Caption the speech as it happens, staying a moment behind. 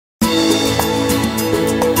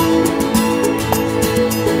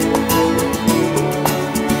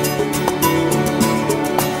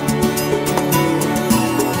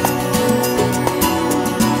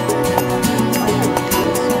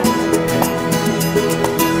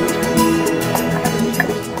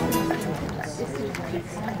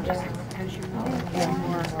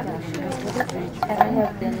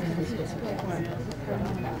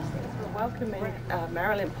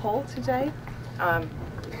today.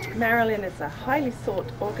 Marilyn is a highly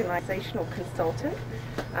sought organizational consultant.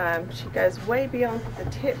 She goes way beyond the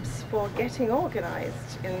tips for getting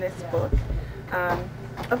organized in this book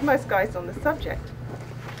of most guys on the subject.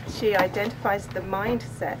 She identifies the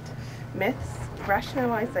mindset, myths,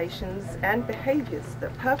 rationalizations, and behaviors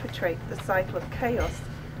that perpetrate the cycle of chaos,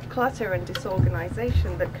 clutter, and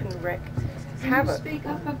disorganization that can wreak havoc. Can you speak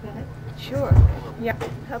up a bit? Sure. Yeah.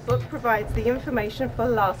 Her book provides the information for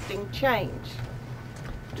lasting change.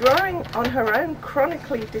 Drawing on her own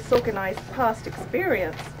chronically disorganized past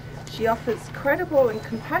experience, she offers credible and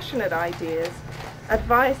compassionate ideas,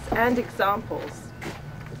 advice, and examples.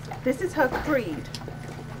 This is her creed,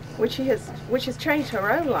 which has changed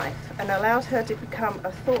her own life and allowed her to become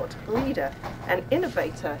a thought leader and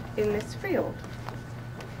innovator in this field.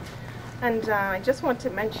 And I just want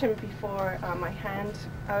to mention before I hand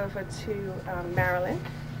over to Marilyn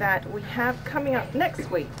that we have coming up next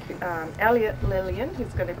week Elliot Lillian,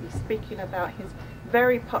 who's going to be speaking about his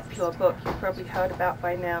very popular book you've probably heard about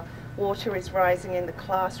by now, Water is Rising in the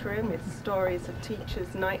Classroom. It's stories of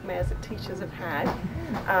teachers, nightmares that teachers have had.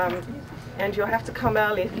 And you'll have to come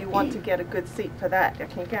early if you want to get a good seat for that, I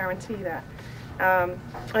can guarantee that. And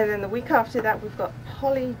then the week after that we've got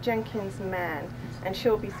Polly Jenkins-Mann, and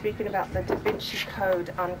she'll be speaking about the Da Vinci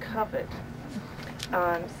Code Uncovered.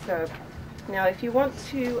 So now if you want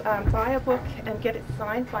to buy a book and get it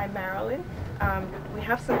signed by Marilyn, we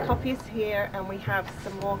have some copies here and we have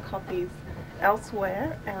some more copies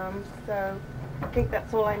elsewhere. So I think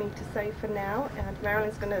that's all I need to say for now, and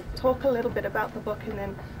Marilyn's going to talk a little bit about the book and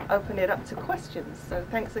then open it up to questions. So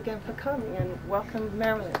thanks again for coming, and welcome,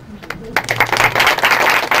 Marilyn.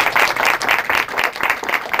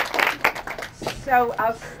 So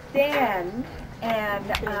I'll stand,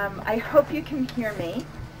 and I hope you can hear me.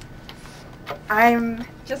 I'm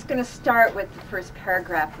just going to start with the first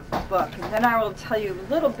paragraph of the book, and then I will tell you a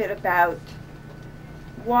little bit about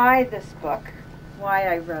why this book, why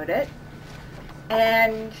I wrote it,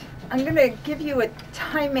 and I'm going to give you a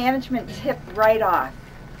time management tip right off,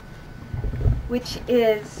 which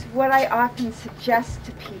is what I often suggest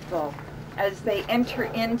to people as they enter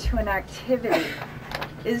into an activity,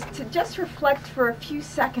 is to just reflect for a few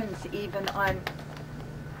seconds even on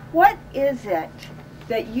what is it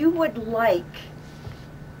that you would like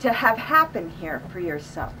to have happen here for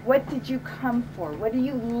yourself. What did you come for? What are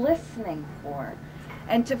you listening for?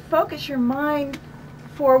 And to focus your mind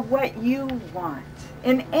for what you want.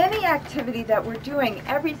 In any activity that we're doing,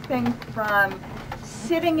 everything from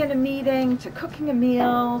sitting in a meeting to cooking a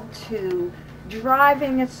meal to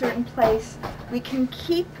driving a certain place, we can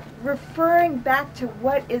keep referring back to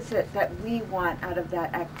what is it that we want out of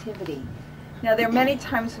that activity. Now, there are many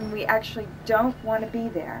times when we actually don't want to be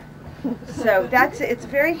there. So it's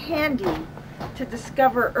very handy to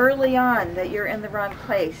discover early on that you're in the wrong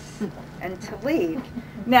place and to leave.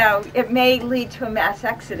 Now, it may lead to a mass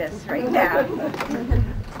exodus right now,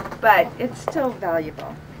 but it's still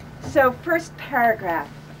valuable. So first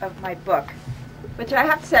paragraph of my book, which I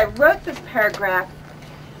have to say, I wrote this paragraph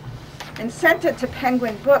and sent it to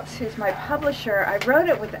Penguin Books, who's my publisher. I wrote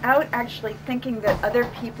it without actually thinking that other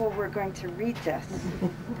people were going to read this.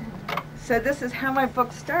 So this is how my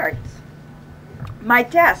book starts. My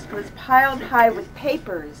desk was piled high with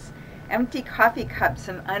papers, empty coffee cups,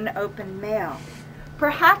 and unopened mail.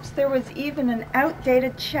 Perhaps there was even an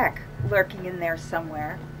outdated check lurking in there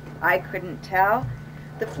somewhere. I couldn't tell.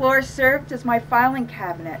 The floor served as my filing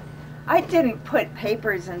cabinet. I didn't put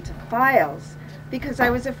papers into files because I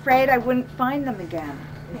was afraid I wouldn't find them again.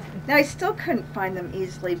 Now, I still couldn't find them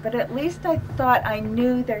easily, but at least I thought I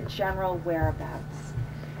knew their general whereabouts.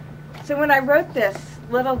 So when I wrote this,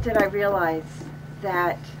 little did I realize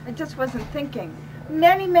that I just wasn't thinking.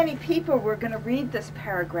 Many, many people were going to read this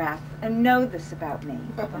paragraph and know this about me.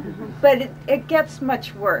 But it gets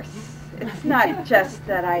much worse. It's not just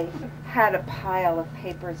that I had a pile of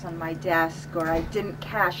papers on my desk or I didn't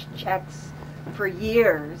cash checks for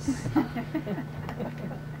years.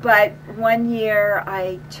 But one year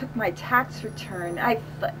I took my tax return, I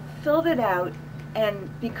filled it out, and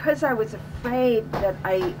because I was afraid that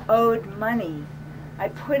I owed money, I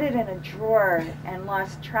put it in a drawer and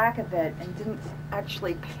lost track of it and didn't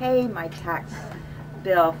actually pay my tax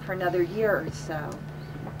bill for another year or so.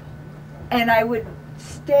 And I would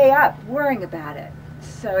stay up worrying about it.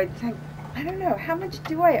 So I'd think, I don't know, how much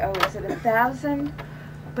do I owe? Is it $1,000?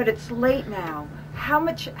 But it's late now. How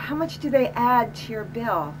much do they add to your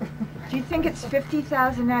bill? Do you think it's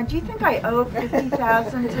 $50,000 now? Do you think I owe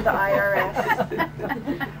 $50,000 to the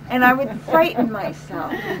IRS? And I would frighten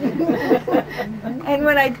myself. And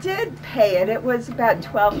when I did pay it, it was about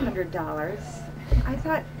 $1,200. I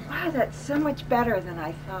thought, wow, that's so much better than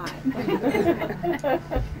I thought.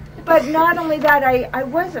 But not only that, I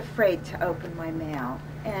was afraid to open my mail.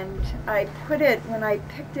 And I put it, when I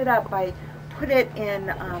picked it up, I put it in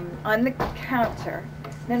on the counter.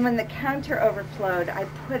 Then when the counter overflowed, I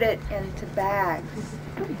put it into bags.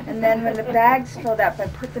 And then when the bags filled up, I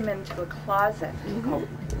put them into a closet.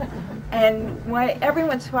 And every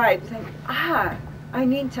once in a while, I'd think, I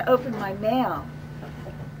need to open my mail.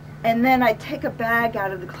 And then I'd take a bag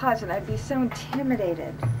out of the closet, and I'd be so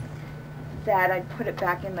intimidated that I'd put it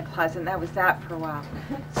back in the closet, and that was that for a while.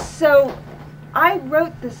 So I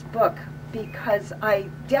wrote this book because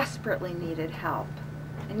I desperately needed help.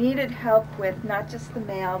 I needed help with not just the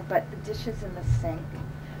mail, but the dishes in the sink.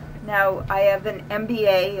 Now, I have an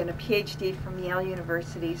MBA and a PhD from Yale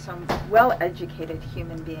University, so I'm a well-educated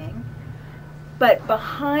human being. But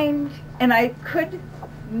and I could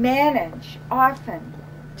manage often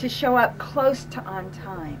to show up close to on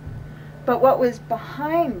time. But what was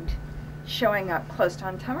behind showing up close to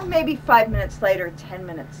on time, or maybe 5 minutes late or 10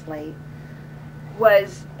 minutes late,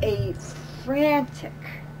 was a frantic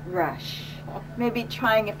rush. Maybe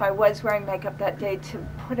trying, if I was wearing makeup that day, to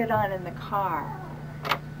put it on in the car,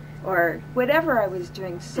 or whatever I was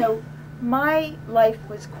doing. So my life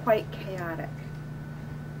was quite chaotic.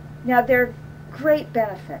 Now, there are great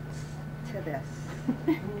benefits to this.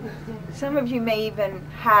 Some of you may even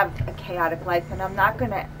have a chaotic life, and I'm not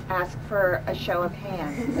going to ask for a show of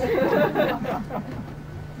hands.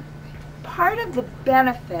 Part of the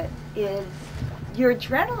benefit is your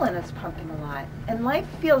adrenaline is pumping a lot, and life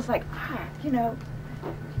feels like,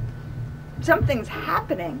 something's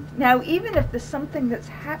happening. Now, even if the something that's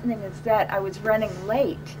happening is that I was running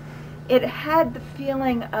late, it had the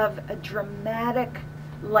feeling of a dramatic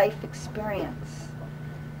life experience.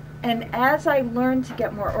 And as I learned to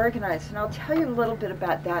get more organized, and I'll tell you a little bit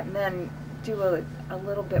about that and then do a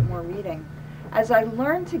little bit more reading. As I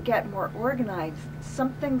learned to get more organized,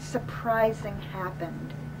 something surprising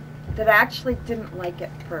happened that I actually didn't like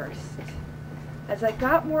at first. As I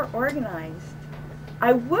got more organized,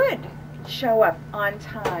 I would show up on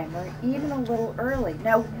time or even a little early.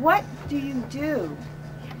 Now, what do you do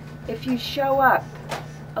if you show up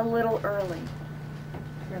a little early?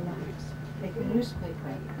 Relax. Make a newspaper.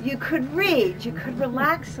 You could read. You could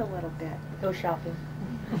relax a little bit. Go shopping.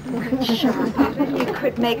 You could shop. You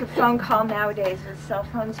could make a phone call nowadays with cell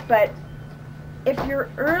phones. But if you're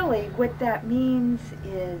early, what that means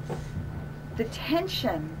is the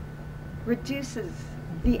tension reduces,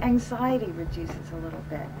 the anxiety reduces a little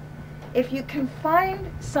bit. If you can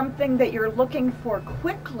find something that you're looking for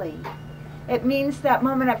quickly, it means that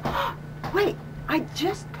moment of, wait, I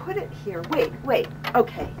just put it here. Wait,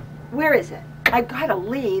 okay, where is it? I've got to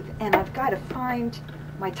leave and I've got to find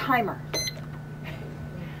my timer.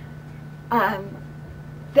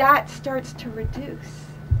 That starts to reduce.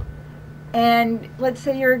 And let's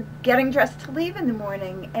say you're getting dressed to leave in the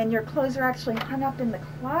morning and your clothes are actually hung up in the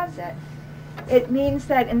closet. It means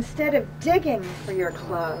that instead of digging for your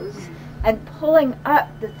clothes and pulling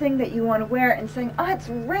up the thing that you want to wear and saying, oh, it's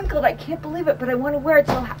wrinkled, I can't believe it, but I want to wear it,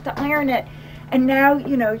 so I'll have to iron it. And now,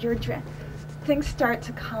 you're dressed. Things start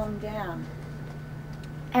to calm down.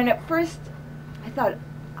 And at first, I thought,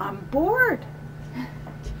 I'm bored.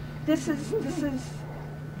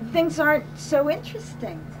 Things aren't so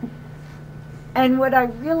interesting. And what I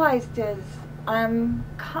realized is I'm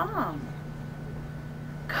calm.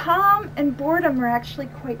 Calm and boredom are actually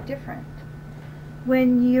quite different.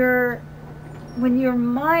 When your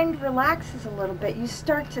mind relaxes a little bit, you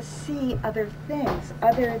start to see other things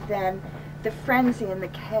other than the frenzy and the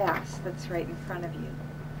chaos that's right in front of you.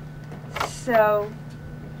 So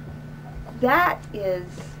that is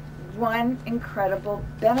one incredible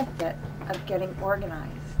benefit of getting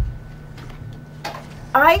organized.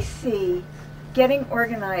 I see getting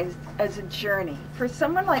organized as a journey. For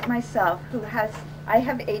someone like myself I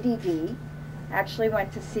have ADD, actually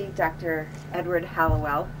went to see Dr. Edward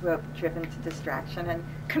Hallowell, who wrote Driven to Distraction, and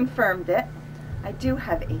confirmed it. I do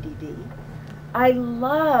have ADD. I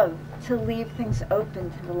love to leave things open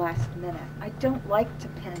to the last minute. I don't like to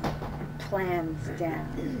pin plans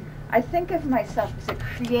down. I think of myself as a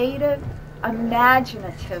creative,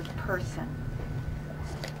 imaginative person.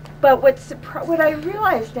 But what I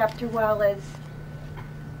realized after a while is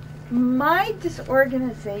my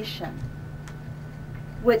disorganization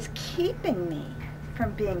was keeping me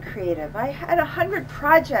from being creative. I had 100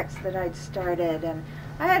 projects that I'd started, and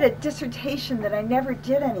I had a dissertation that I never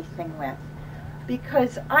did anything with,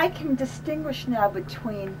 because I can distinguish now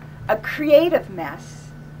between a creative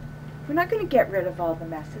mess. We're not going to get rid of all the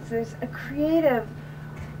messes. There's a creative,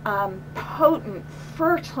 potent,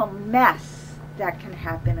 fertile mess that can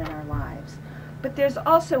happen in our lives. But there's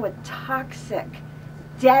also a toxic,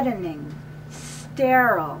 deadening,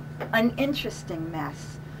 sterile, uninteresting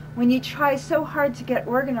mess when you try so hard to get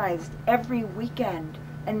organized every weekend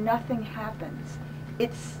and nothing happens.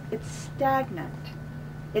 It's stagnant.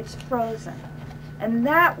 It's frozen. And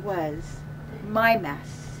that was my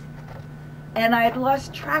mess. And I had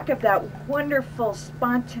lost track of that wonderful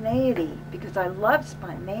spontaneity, because I love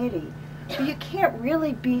spontaneity. But you can't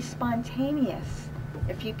really be spontaneous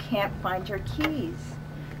if you can't find your keys.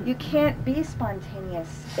 You can't be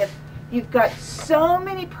spontaneous if you've got so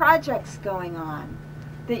many projects going on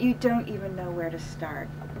that you don't even know where to start.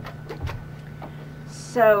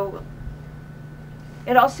 So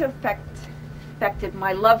it also affected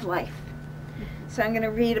my love life. So I'm going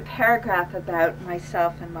to read a paragraph about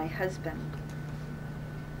myself and my husband.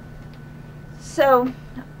 So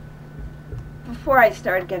before I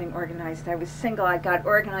started getting organized, I was single. I got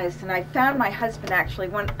organized, and I found my husband actually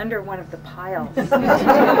under one of the piles. Since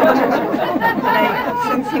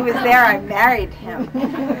he was there, I married him.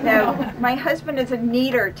 Now, my husband is a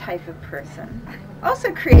neater type of person,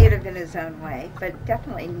 also creative in his own way, but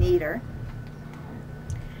definitely neater.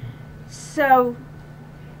 So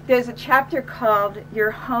there's a chapter called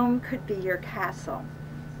Your Home Could Be Your Castle.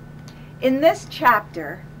 In this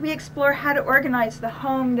chapter, we explore how to organize the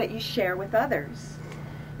home that you share with others.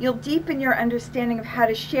 You'll deepen your understanding of how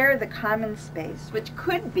to share the common space, which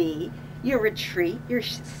could be your retreat, your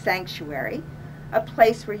sanctuary, a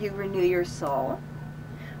place where you renew your soul.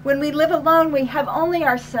 When we live alone, we have only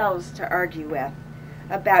ourselves to argue with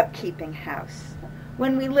about keeping house.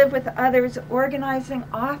 When we live with others, organizing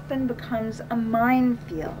often becomes a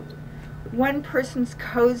minefield. One person's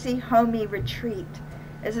cozy, homey retreat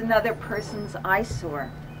is another person's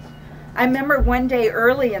eyesore. I remember one day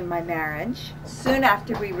early in my marriage, soon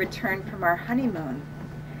after we returned from our honeymoon,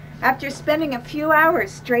 after spending a few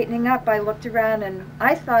hours straightening up, I looked around and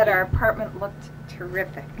I thought our apartment looked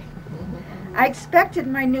terrific. I expected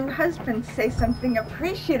my new husband to say something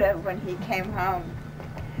appreciative when he came home,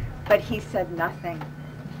 but he said nothing.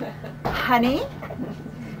 Honey,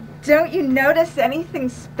 don't you notice anything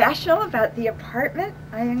special about the apartment?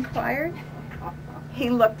 I inquired. He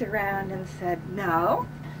looked around and said, no.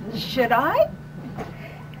 Should I?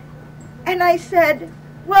 And I said,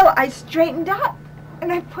 well, I straightened up and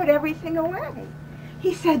I put everything away.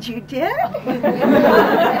 He said, you did?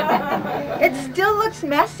 It still looks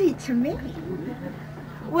messy to me.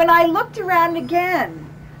 When I looked around again,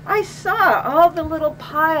 I saw all the little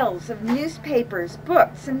piles of newspapers,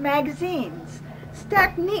 books, and magazines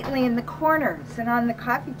stacked neatly in the corners and on the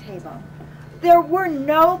coffee table. There were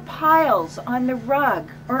no piles on the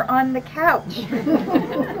rug or on the couch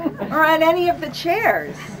or on any of the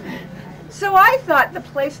chairs. So I thought the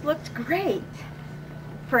place looked great.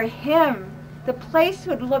 For him, the place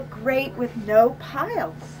would look great with no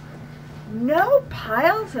piles. No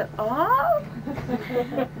piles at all?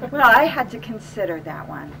 Well, I had to consider that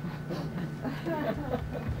one.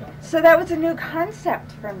 So that was a new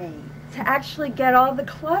concept for me, to actually get all the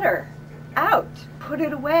clutter out, put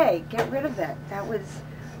it away, get rid of it. That was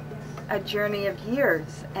a journey of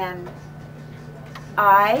years, and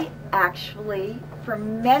I actually, for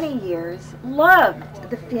many years, loved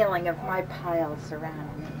the feeling of my piles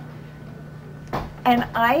around me. And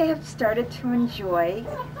I have started to enjoy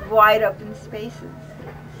wide open spaces.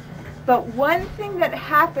 But one thing that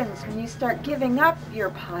happens when you start giving up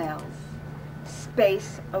your piles,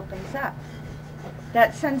 space opens up.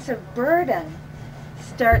 That sense of burden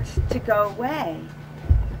starts to go away.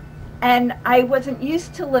 And I wasn't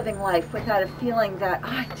used to living life without a feeling that,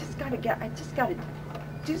 I just gotta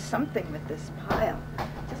do something with this pile.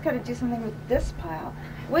 Just gotta do something with this pile.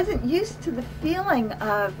 I wasn't used to the feeling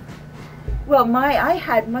of, well,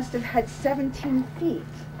 I must have had 17 feet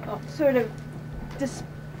sort of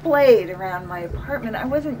displayed around my apartment. I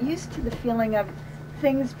wasn't used to the feeling of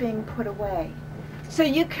things being put away. So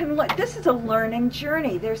you can look, this is a learning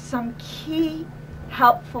journey. There's some key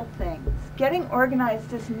helpful things. Getting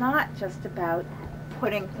organized is not just about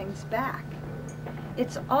putting things back.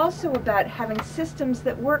 It's also about having systems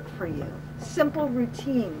that work for you, simple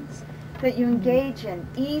routines that you engage in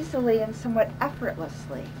easily and somewhat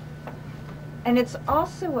effortlessly. And it's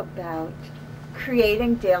also about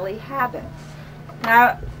creating daily habits.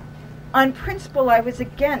 Now, on principle, I was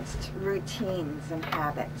against routines and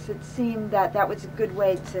habits. It seemed that that was a good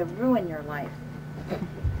way to ruin your life.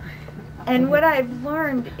 And what I've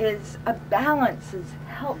learned is a balance is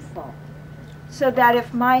helpful. So that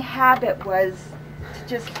if my habit was to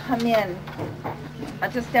just come in,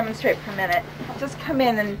 I'll just demonstrate for a minute, just come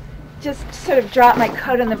in and just sort of drop my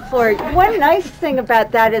coat on the floor. One nice thing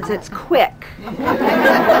about that is it's quick.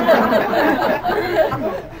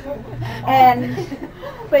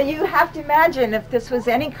 But you have to imagine if this was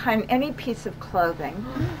any piece of clothing,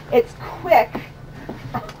 it's quick,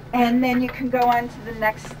 and then you can go on to the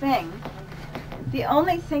next thing. The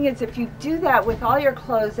only thing is if you do that with all your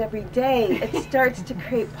clothes every day, it starts to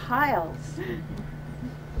create piles.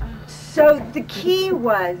 So the key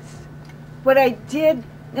was, what I did,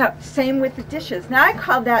 same with the dishes. Now I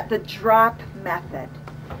call that the drop method.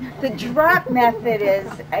 The drop method is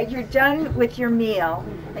you're done with your meal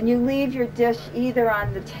and you leave your dish either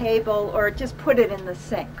on the table or just put it in the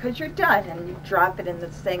sink because you're done and you drop it in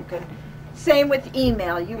the sink. And same with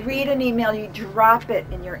email. You read an email, you drop it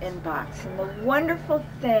in your inbox. And the wonderful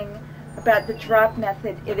thing about the drop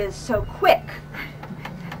method, it is so quick.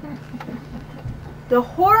 The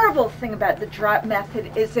horrible thing about the drop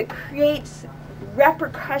method is it creates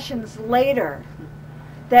repercussions later,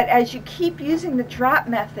 that as you keep using the drop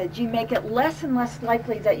method, you make it less and less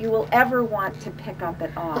likely that you will ever want to pick up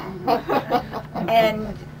at all.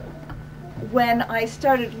 And when I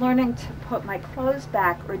started learning to put my clothes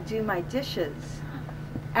back or do my dishes,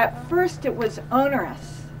 at first it was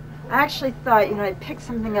onerous. I actually thought, I'd pick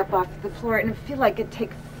something up off the floor and it'd feel like it'd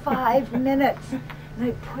take 5 minutes, and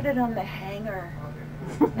I'd put it on the hanger.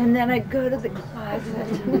 And then I'd go to the closet,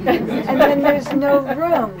 and then there's no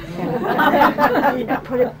room. I'd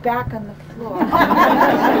put it back on the floor.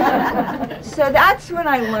 So that's when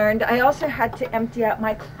I learned I also had to empty out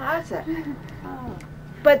my closet.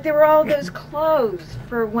 But there were all those clothes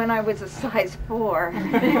for when I was a size 4.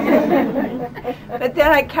 But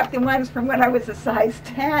then I kept the ones from when I was a size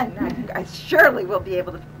 10. I surely will be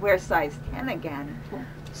able to wear size 10 again.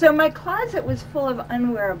 So my closet was full of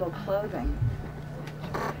unwearable clothing.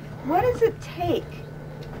 What does it take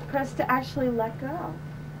for us to actually let go?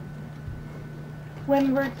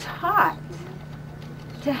 When we're taught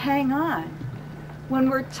to hang on, when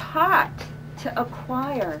we're taught to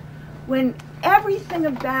acquire, when everything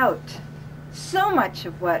about, so much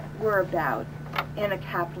of what we're about in a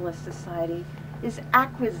capitalist society is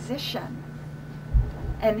acquisition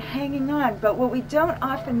and hanging on. But what we don't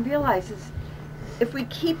often realize is if we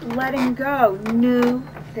keep letting go, new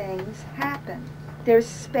things happen. There's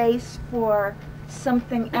space for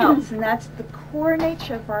something else, and that's the core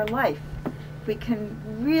nature of our life. If we can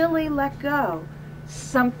really let go,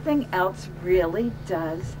 something else really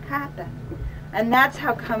does happen. And that's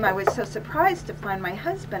how come I was so surprised to find my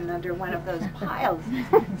husband under one of those piles.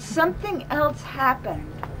 Something else happened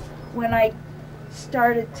when I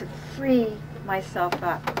started to free myself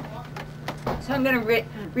up. So I'm going to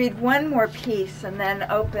read one more piece and then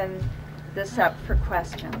open this up for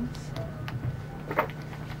questions.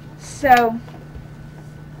 So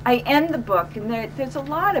I end the book, and there's a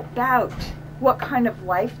lot about what kind of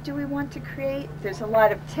life do we want to create. There's a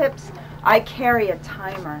lot of tips. I carry a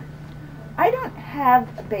timer. I don't have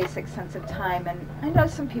a basic sense of time, and I know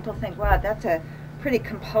some people think, wow, that's a pretty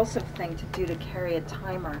compulsive thing to do, to carry a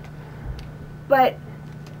timer. But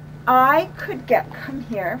I could come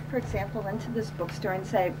here, for example, into this bookstore and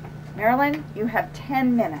say, Marilyn, you have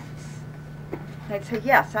 10 minutes. And I'd say,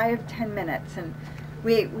 yes, I have 10 minutes. And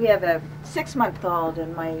we have a 6-month-old,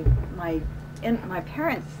 and my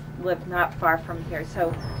parents live not far from here,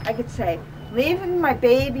 so I could say, leaving my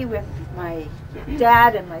baby with my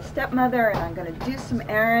dad and my stepmother, and I'm going to do some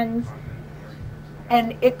errands,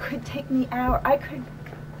 and it could take me hours. I could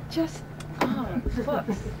just,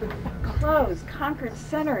 books, clothes, Concord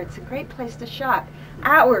Center, it's a great place to shop.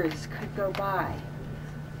 Hours could go by.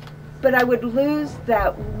 But I would lose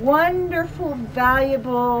that wonderful,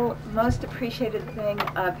 valuable, most appreciated thing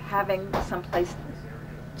of having someplace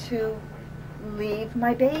to leave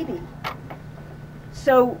my baby.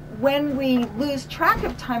 So when we lose track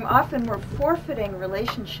of time, often we're forfeiting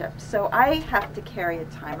relationships. So I have to carry a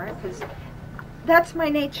timer because that's my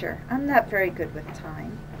nature. I'm not very good with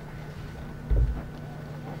time.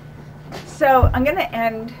 So I'm going to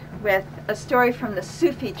end with a story from the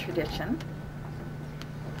Sufi tradition.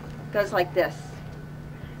 It goes like this.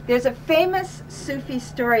 There's a famous Sufi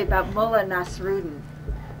story about Mullah Nasruddin,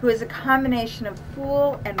 who is a combination of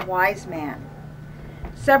fool and wise man.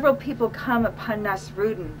 Several people come upon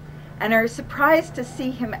Nasruddin and are surprised to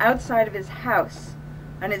see him outside of his house,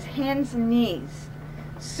 on his hands and knees,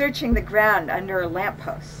 searching the ground under a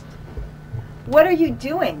lamppost. "What are you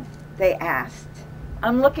doing?" they asked.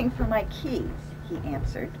 "I'm looking for my keys," he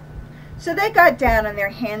answered. So they got down on their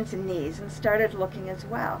hands and knees and started looking as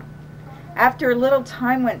well. After a little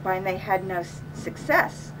time went by and they had no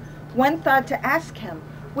success, one thought to ask him,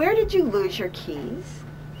 "Where did you lose your keys?"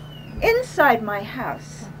 Inside my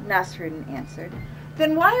house, Nasruddin answered.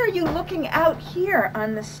 Then why are you looking out here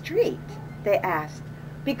on the street? They asked.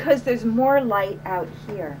 Because there's more light out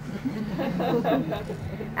here.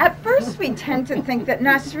 At first we tend to think that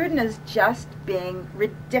Nasruddin is just being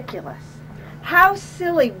ridiculous. How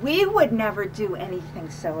silly, we would never do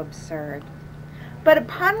anything so absurd. But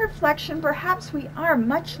upon reflection, perhaps we are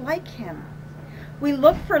much like him. We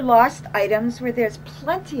look for lost items where there's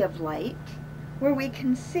plenty of light, where we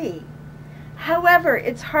can see. However,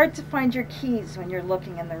 it's hard to find your keys when you're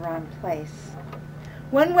looking in the wrong place.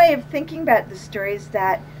 One way of thinking about the story is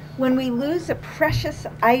that when we lose a precious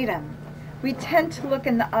item, we tend to look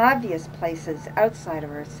in the obvious places outside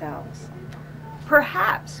of ourselves.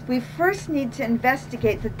 Perhaps we first need to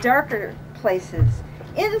investigate the darker places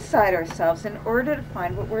inside ourselves in order to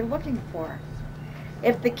find what we're looking for.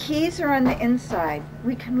 If the keys are on the inside,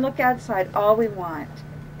 we can look outside all we want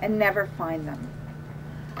and never find them.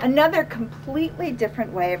 Another completely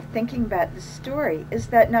different way of thinking about the story is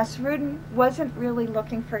that Nasruddin wasn't really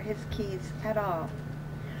looking for his keys at all.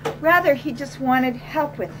 Rather, he just wanted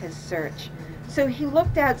help with his search, so he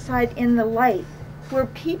looked outside in the light where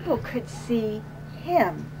people could see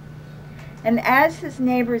him. And as his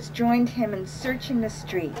neighbors joined him in searching the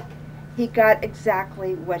street, he got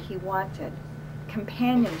exactly what he wanted: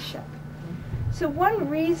 companionship. So one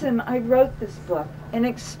reason I wrote this book and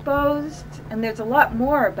exposed, and there's a lot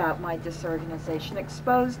more about my disorganization,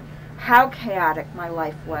 exposed how chaotic my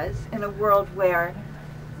life was in a world where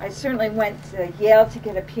I certainly went to Yale to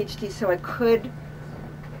get a PhD so I could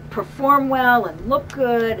perform well and look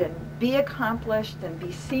good and be accomplished and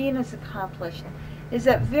be seen as accomplished, is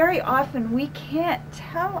that very often we can't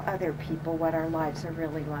tell other people what our lives are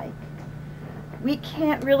really like. We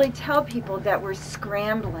can't really tell people that we're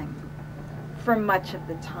scrambling for much of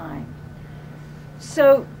the time.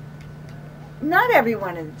 So not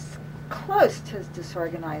everyone is close to as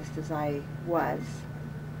disorganized as I was.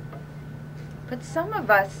 But some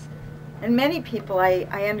of us, and many people I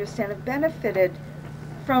understand, have benefited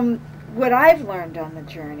from what I've learned on the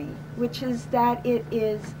journey, which is that it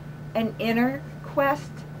is an inner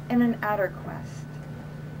quest and an outer quest.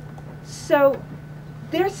 So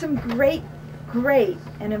there's some great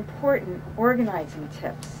and important organizing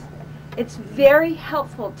tips. It's very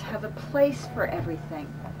helpful to have a place for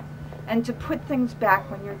everything and to put things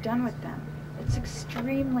back when you're done with them. It's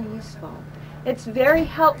extremely useful. It's very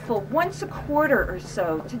helpful once a quarter or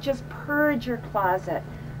so to just purge your closet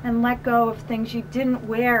and let go of things you didn't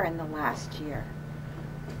wear in the last year.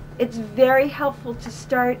 It's very helpful to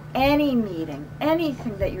start any meeting,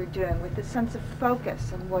 anything that you're doing, with a sense of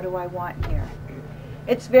focus and what do I want here.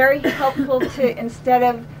 It's very helpful to, instead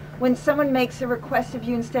of, when someone makes a request of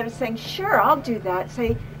you, instead of saying, sure, I'll do that,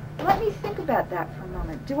 say, let me think about that for a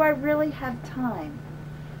moment. Do I really have time?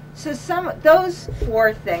 So those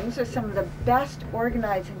 4 things are some of the best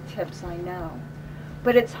organizing tips I know.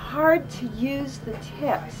 But it's hard to use the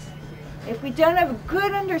tips if we don't have a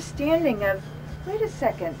good understanding of, wait a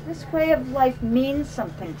second, this way of life means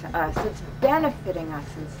something to us. It's benefiting us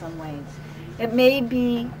in some ways. It may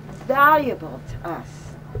be valuable to us.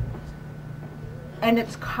 And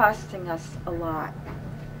it's costing us a lot.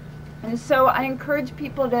 And so I encourage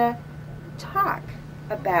people to talk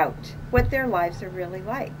about what their lives are really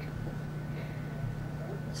like.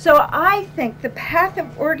 So I think the path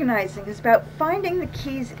of organizing is about finding the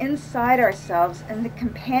keys inside ourselves and the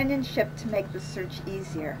companionship to make the search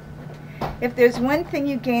easier. If there's one thing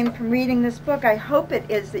you gain from reading this book, I hope it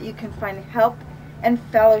is that you can find help and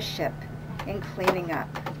fellowship in cleaning up.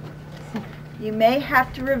 You may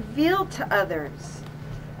have to reveal to others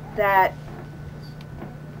that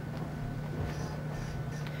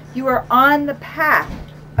you are on the path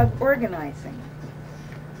of organizing.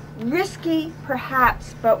 Risky,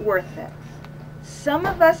 perhaps, but worth it. Some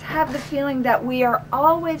of us have the feeling that we are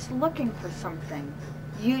always looking for something,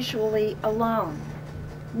 usually alone.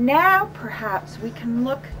 Now, perhaps, we can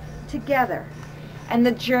look together, and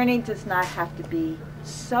the journey does not have to be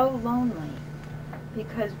so lonely,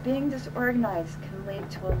 because being disorganized can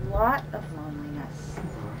lead to a lot of loneliness.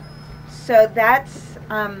 So that's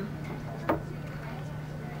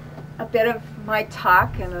a bit of my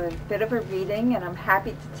talk and a bit of a reading, and I'm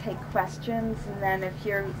happy to take questions. And then if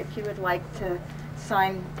you would like to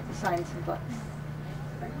sign some books.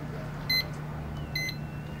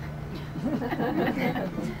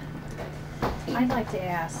 I'd like to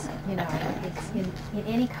ask, it's in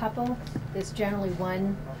any couple, there's generally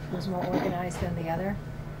one who's more organized than the other.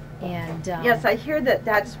 And yes, I hear that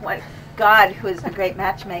that's what God, who is the great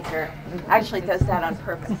matchmaker, actually does that on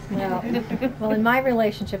purpose. Well, in my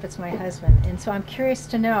relationship, it's my husband, and so I'm curious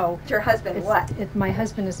to know. Your husband, what? My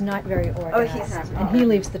husband is not very organized. Oh, he's not. And he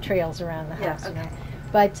leaves the trails around the house. Yeah, okay. You know.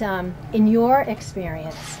 But in your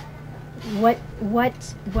experience, what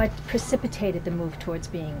precipitated the move towards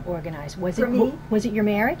being organized? Was For me? Was it your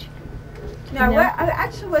marriage? No, No? I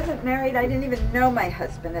actually wasn't married. I didn't even know my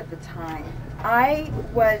husband at the time. I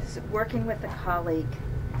was working with a colleague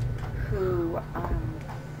who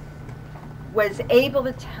was able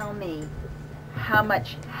to tell me how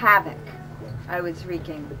much havoc I was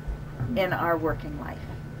wreaking in our working life.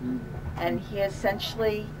 And he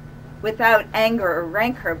essentially, without anger or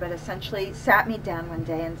rancor, but essentially sat me down one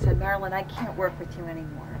day and said, Marilyn, I can't work with you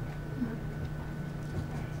anymore.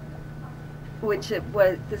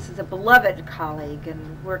 This is a beloved colleague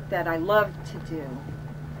and work that I loved to do.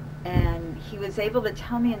 And he was able to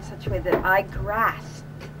tell me in such a way that I grasped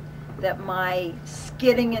that my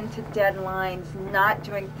skidding into deadlines, not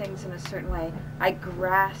doing things in a certain way, I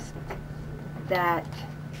grasped that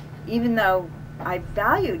even though I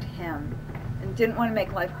valued him and didn't want to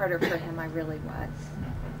make life harder for him, I really was.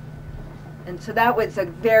 And so that was a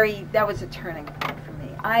turning point for me.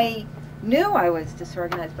 I knew I was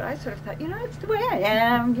disorganized, but I sort of thought, it's the way I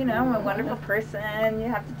am, I'm a wonderful person, you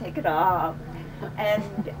have to take it off.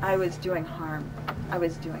 And I was doing harm.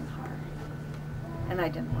 And I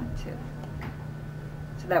didn't want to.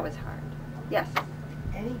 So that was hard. Yes?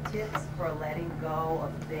 Any tips for letting go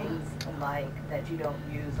of things like that you don't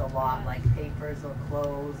use a lot, like papers or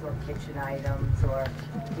clothes or kitchen items, or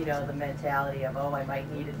the mentality of, oh, I might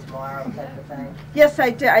need it tomorrow type of thing? Yes,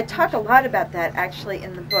 I do. I talk a lot about that actually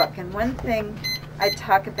in the book. And one thing I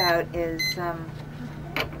talk about is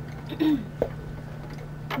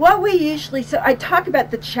what we usually, so I talk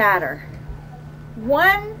about the chatter.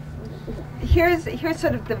 Here's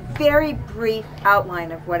sort of the very brief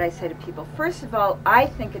outline of what I say to people. First of all, I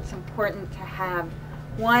think it's important to have,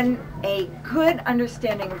 a good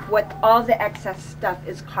understanding of what all the excess stuff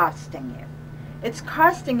is costing you. It's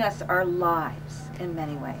costing us our lives in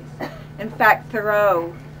many ways. In fact,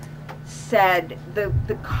 Thoreau said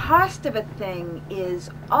the cost of a thing is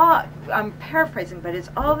all, I'm paraphrasing, but it's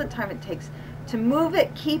all the time it takes to move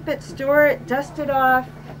it, keep it, store it, dust it off,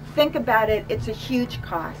 think about it. It's a huge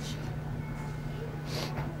cost.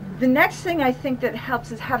 The next thing I think that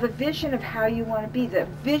helps is have a vision of how you want to be, the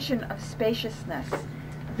vision of spaciousness.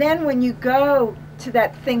 Then when you go to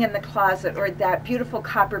that thing in the closet or that beautiful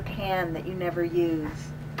copper pan that you never use,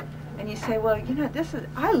 and you say, well,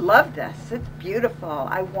 I love this, it's beautiful,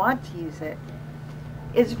 I want to use it,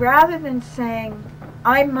 is rather than saying,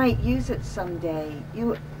 I might use it someday,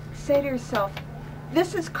 you say to yourself,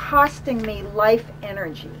 this is costing me life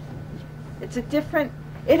energy. It's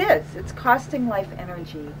costing life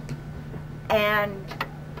energy. And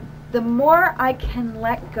the more I can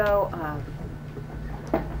let go of,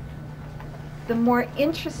 the more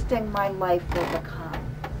interesting my life will become.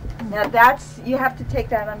 Now you have to take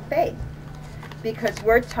that on faith, because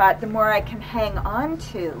we're taught the more I can hang on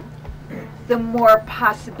to, the more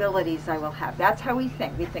possibilities I will have. That's how we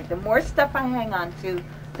think. We think the more stuff I hang on to,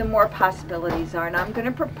 the more possibilities are. And I'm going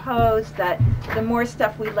to propose that the more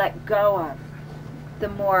stuff we let go of, the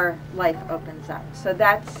more life opens up. So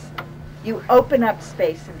you open up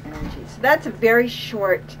space and energy. So that's a very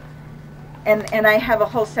short, and I have a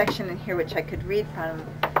whole section in here which I could read from.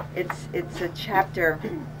 It's a chapter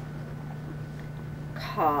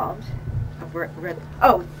called,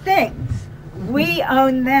 Things. We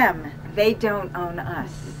own them. They don't own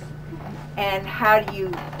us. And how do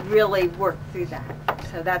you really work through that?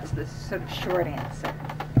 So that's the sort of short answer.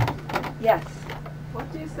 Yes?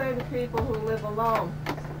 What do you say to people who live alone?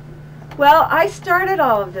 Well, I started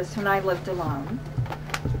all of this when I lived alone.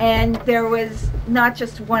 And there was not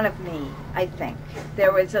just one of me, I think.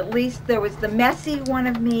 There was the messy one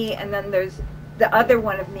of me, and then there's the other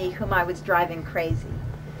one of me whom I was driving crazy.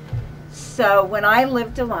 So when I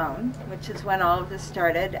lived alone, which is when all of this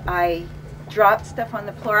started, I dropped stuff on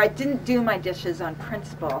the floor. I didn't do my dishes on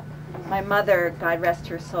principle. My mother, God rest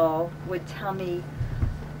her soul, would tell me,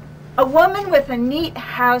 a woman with a neat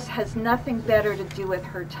house has nothing better to do with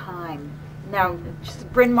her time. Now, she's a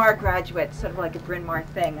Bryn Mawr graduate, sort of like a Bryn Mawr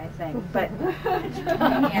thing, I think. But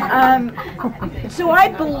so I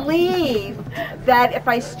believed that if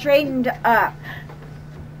I straightened up,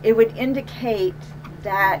 it would indicate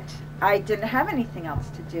that I didn't have anything else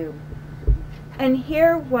to do. And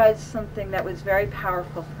here was something that was very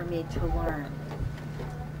powerful for me to learn.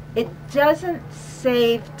 It doesn't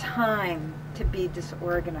save time to be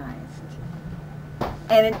disorganized.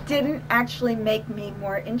 And it didn't actually make me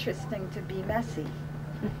more interesting to be messy.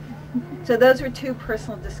 So those were two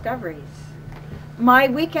personal discoveries. My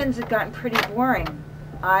weekends had gotten pretty boring.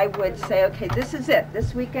 I would say, okay, this is it.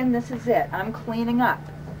 This weekend, this is it. I'm cleaning up.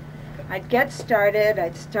 I'd get started.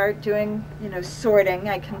 I'd start doing, sorting.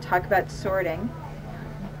 I can talk about sorting.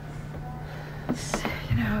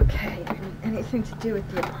 Okay, anything to do with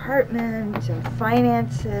the apartment and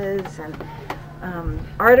finances and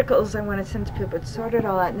articles I want to send to people, but sort it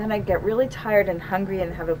all out. And then I'd get really tired and hungry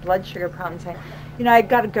and have a blood sugar problem and say, I've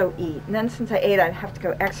got to go eat. And then since I ate, I'd have to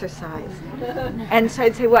go exercise. And so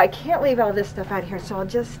I'd say, well, I can't leave all this stuff out here, so I'll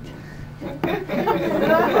just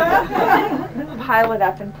pile it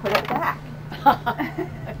up and put it back.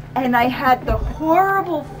 And I had the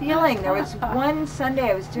horrible feeling. There was one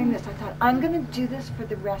Sunday I was doing this. I thought, I'm going to do this for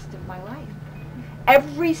the rest of my life.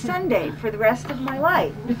 Every Sunday for the rest of my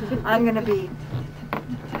life, I'm going to be.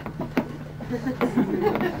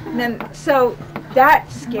 And then, so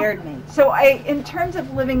that scared me. So in terms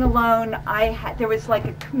of living alone, there was like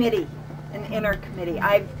a committee, an inner committee.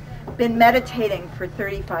 I've been meditating for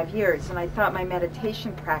 35 years, and I thought my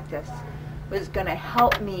meditation practice was going to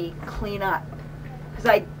help me clean up, because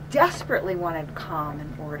I desperately wanted calm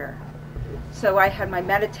and order. So I had my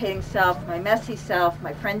meditating self, my messy self,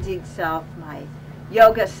 my frenzied self, my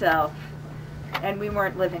yoga self, and we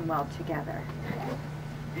weren't living well together.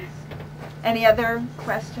 Any other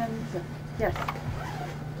questions? Yes?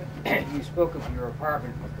 You spoke of your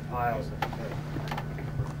apartment with the piles that were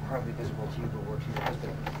hardly visible to you but were to your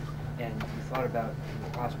husband, and you thought about the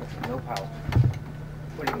prospect of no piles,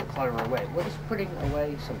 putting the clutter away. What is putting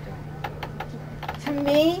away something? To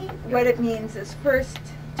me, what it means is, first,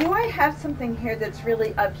 do I have something here that's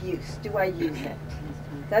really of use? Do I use it?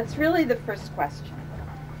 That's really the first question.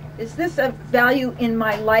 Is this of value in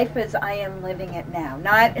my life as I am living it now?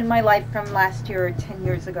 Not in my life from last year or 10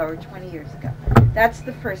 years ago or 20 years ago. That's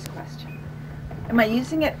the first question. Am I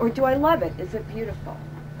using it, or do I love it? Is it beautiful?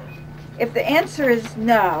 If the answer is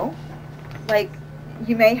no, like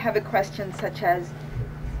you may have a question such as,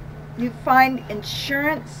 you find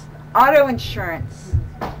insurance, auto insurance,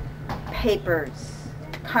 papers,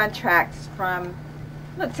 contracts from,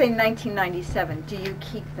 let's say 1997, do you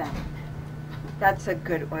keep them? That's a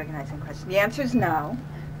good organizing question. The answer is no.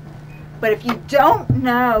 But if you don't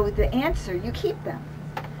know the answer, you keep them.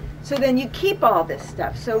 So then you keep all this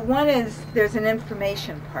stuff. So one is, there's an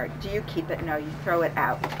information part. Do you keep it? No, you throw it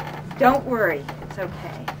out. Don't worry, it's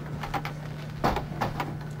okay.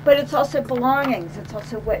 But it's also belongings. It's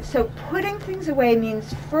also what. So putting things away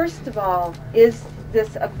means, first of all, is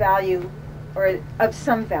this of value or of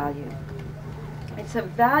some value? It's of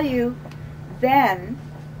value then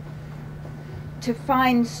to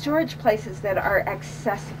find storage places that are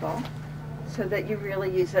accessible so that you really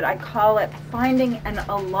use it. I call it finding an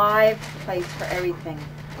alive place for everything.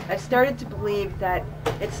 I've started to believe that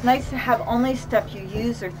it's nice to have only stuff you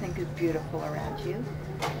use or think is beautiful around you.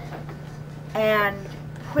 And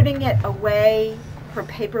putting it away for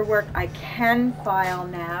paperwork, I can file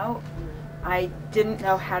now. I didn't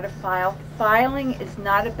know how to file. Filing is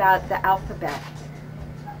not about the alphabet.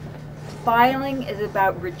 Filing is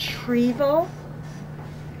about retrieval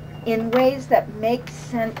in ways that make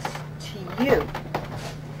sense to you.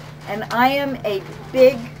 And I am a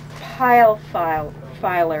big pile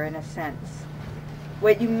filer in a sense.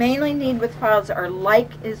 What you mainly need with files are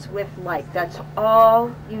like is with like. That's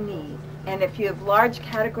all you need. And if you have large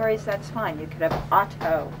categories, that's fine. You could have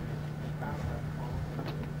auto,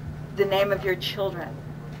 the name of your children,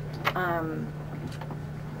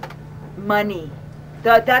 money.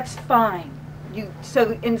 That's fine.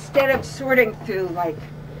 So instead of sorting through like,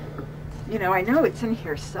 I know it's in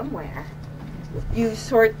here somewhere, you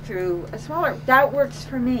sort through a smaller, that works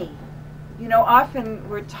for me. Often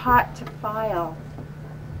we're taught to file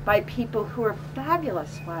by people who are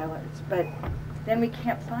fabulous filers, but then we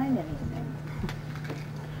can't find anything.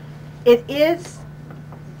 It is,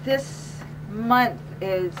 this month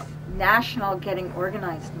is National Getting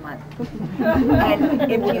Organized Month.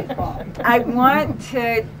 And I want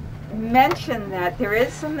to mention that there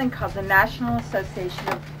is something called the National Association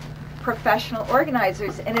of Professional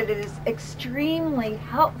Organizers, and it is extremely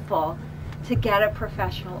helpful to get a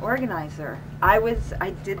professional organizer. I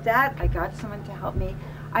did that. I got someone to help me.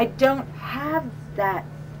 I don't have that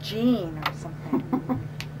gene or something.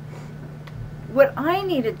 What I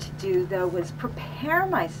needed to do, though, was prepare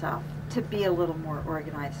myself to be a little more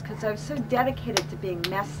organized, because I was so dedicated to being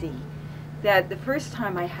messy that the first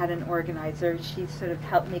time I had an organizer, she sort of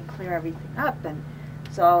helped me clear everything up, and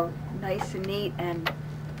it's all nice and neat, and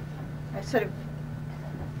I sort of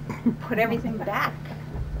put everything back.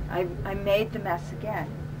 I made the mess again.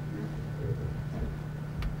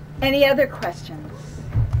 Any other questions?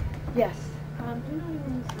 Yes. Do you know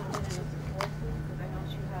anyone who's not in a support group? Because I know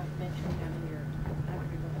you have mentioned having your book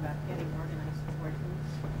about getting organized support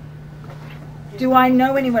groups. Do I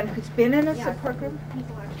know anyone who's been in a Yeah, support group?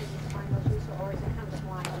 People actually just find those useful, or is it kind of a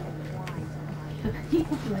blind sometimes?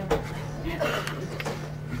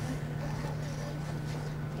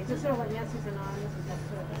 Is it sort of like Yes is Anonymous? Is that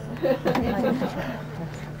sort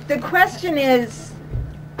of The question is,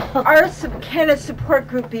 can a support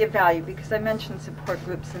group be of value? Because I mentioned support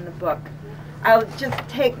groups in the book. I'll just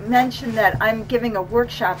mention that I'm giving a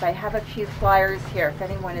workshop. I have a few flyers here if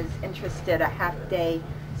anyone is interested, a half-day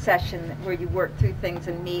session where you work through things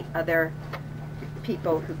and meet other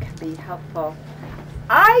people who can be helpful.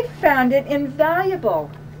 I found it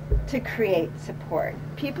invaluable to create support.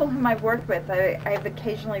 People whom I've worked with, I've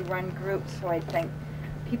occasionally run groups, so I think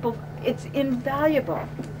it's invaluable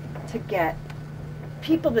to get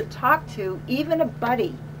people to talk to, even a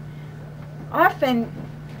buddy. Often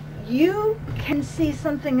you can see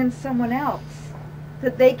something in someone else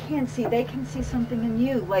that they can't see. They can see something in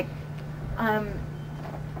you, like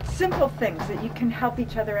simple things that you can help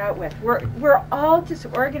each other out with. We're all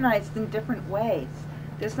disorganized in different ways.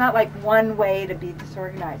 There's not like one way to be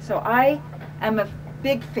disorganized. So I am a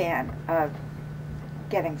big fan of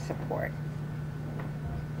getting support.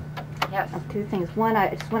 Yes. Two things. One,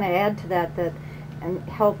 I just want to add to that and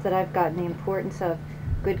help that I've gotten the importance of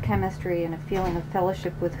good chemistry and a feeling of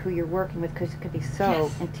fellowship with who you're working with, because it can be so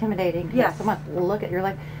Yes. intimidating to Yes. have someone look at your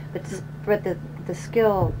life. But the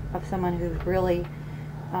skill of someone who really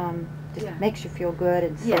just Yeah. makes you feel good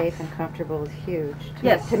and Yes. safe and comfortable is huge.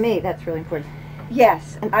 Yes. To me, that's really important.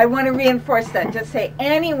 Yes, I want to reinforce that. Just say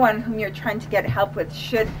anyone whom you're trying to get help with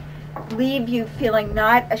should leave you feeling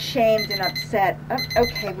not ashamed and upset. Oh,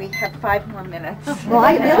 okay, we have 5 more minutes. Well,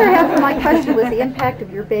 the other half of my question was the impact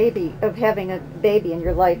of your baby, of having a baby in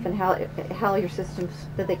your life, and how your systems,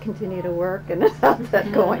 did they continue to work, and how's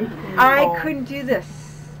that going? I couldn't do this.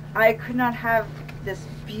 I could not have this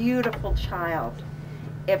beautiful child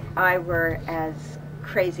if I were as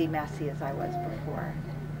crazy messy as I was before.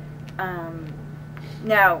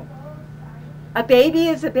 Now, a baby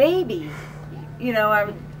is a baby. You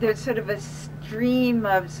know, there's sort of a stream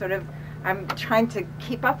of I'm trying to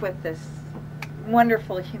keep up with this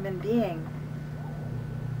wonderful human being.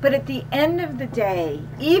 But at the end of the day,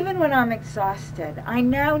 even when I'm exhausted, I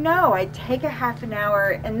now know I take a half an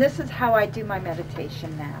hour, and this is how I do my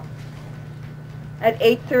meditation now. At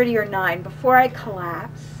 8:30 or 9, before I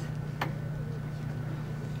collapse,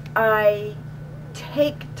 I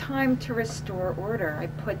take time to restore order. I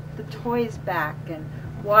put the toys back and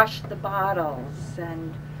wash the bottles,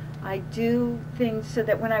 and I do things so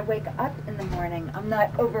that when I wake up in the morning, I'm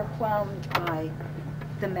not overwhelmed by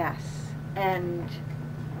the mess. And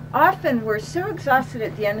often we're so exhausted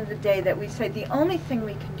at the end of the day that we say the only thing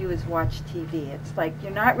we can do is watch TV. It's like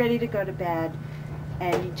you're not ready to go to bed,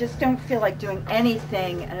 and you just don't feel like doing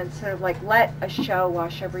anything, and it's sort of like let a show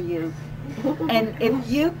wash over you. And if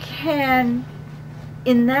you can,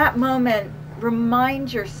 in that moment,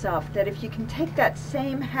 remind yourself that if you can take that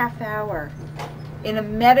same half hour in a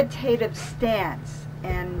meditative stance,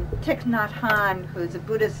 and Thich Nhat Hanh, who's a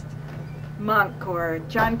Buddhist monk, or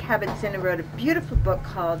John Kabat-Zinn, who wrote a beautiful book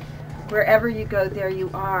called Wherever You Go, There You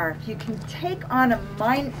Are, if you can take on a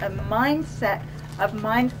mindset of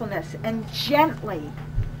mindfulness and gently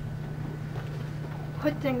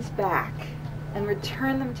put things back and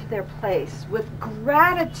return them to their place with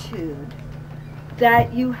gratitude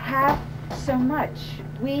that you have so much.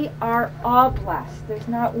 We are all blessed. There's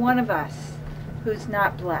not one of us who's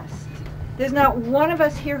not blessed. There's not one of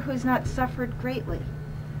us here who's not suffered greatly.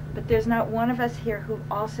 But there's not one of us here who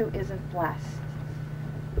also isn't blessed.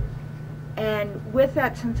 And with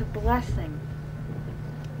that sense of blessing,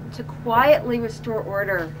 to quietly restore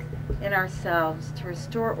order in ourselves, to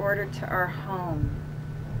restore order to our home,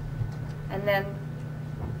 and then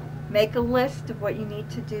make a list of what you need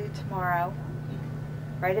to do tomorrow.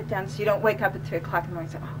 Write it down so you don't wake up at 3 o'clock in the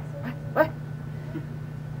morning and say, oh, what?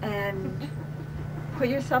 And put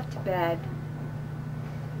yourself to bed.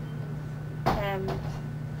 And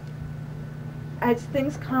as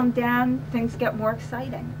things calm down, things get more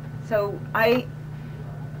exciting. So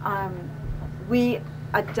we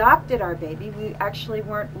adopted our baby. We actually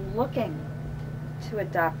weren't looking to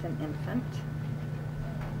adopt an infant.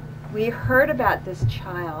 We heard about this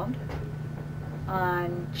child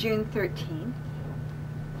on June 13th.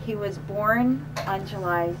 He was born on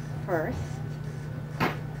July 1st.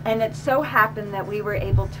 And it so happened that we were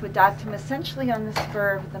able to adopt him essentially on the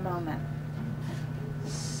spur of the moment.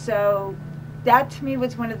 So that to me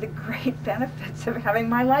was one of the great benefits of having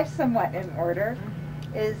my life somewhat in order,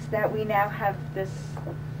 is that we now have this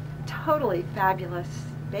totally fabulous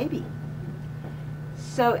baby.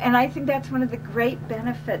 So, and I think that's one of the great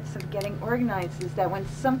benefits of getting organized, is that when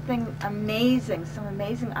something amazing, some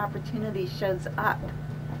amazing opportunity shows up,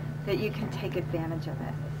 that you can take advantage of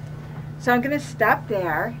it. So I'm going to stop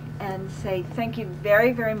there and say thank you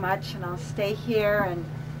very, very much, and I'll stay here and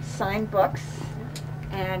sign books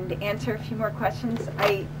and answer a few more questions.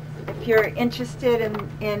 If you're interested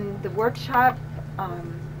in the workshop, I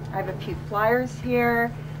have a few flyers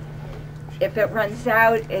here. If it runs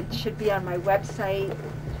out, it should be on my website,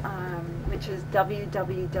 which is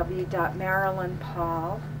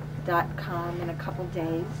www.marilynpaul.com in a couple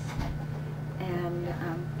days. And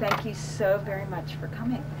thank you so very much for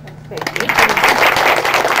coming. Thank you.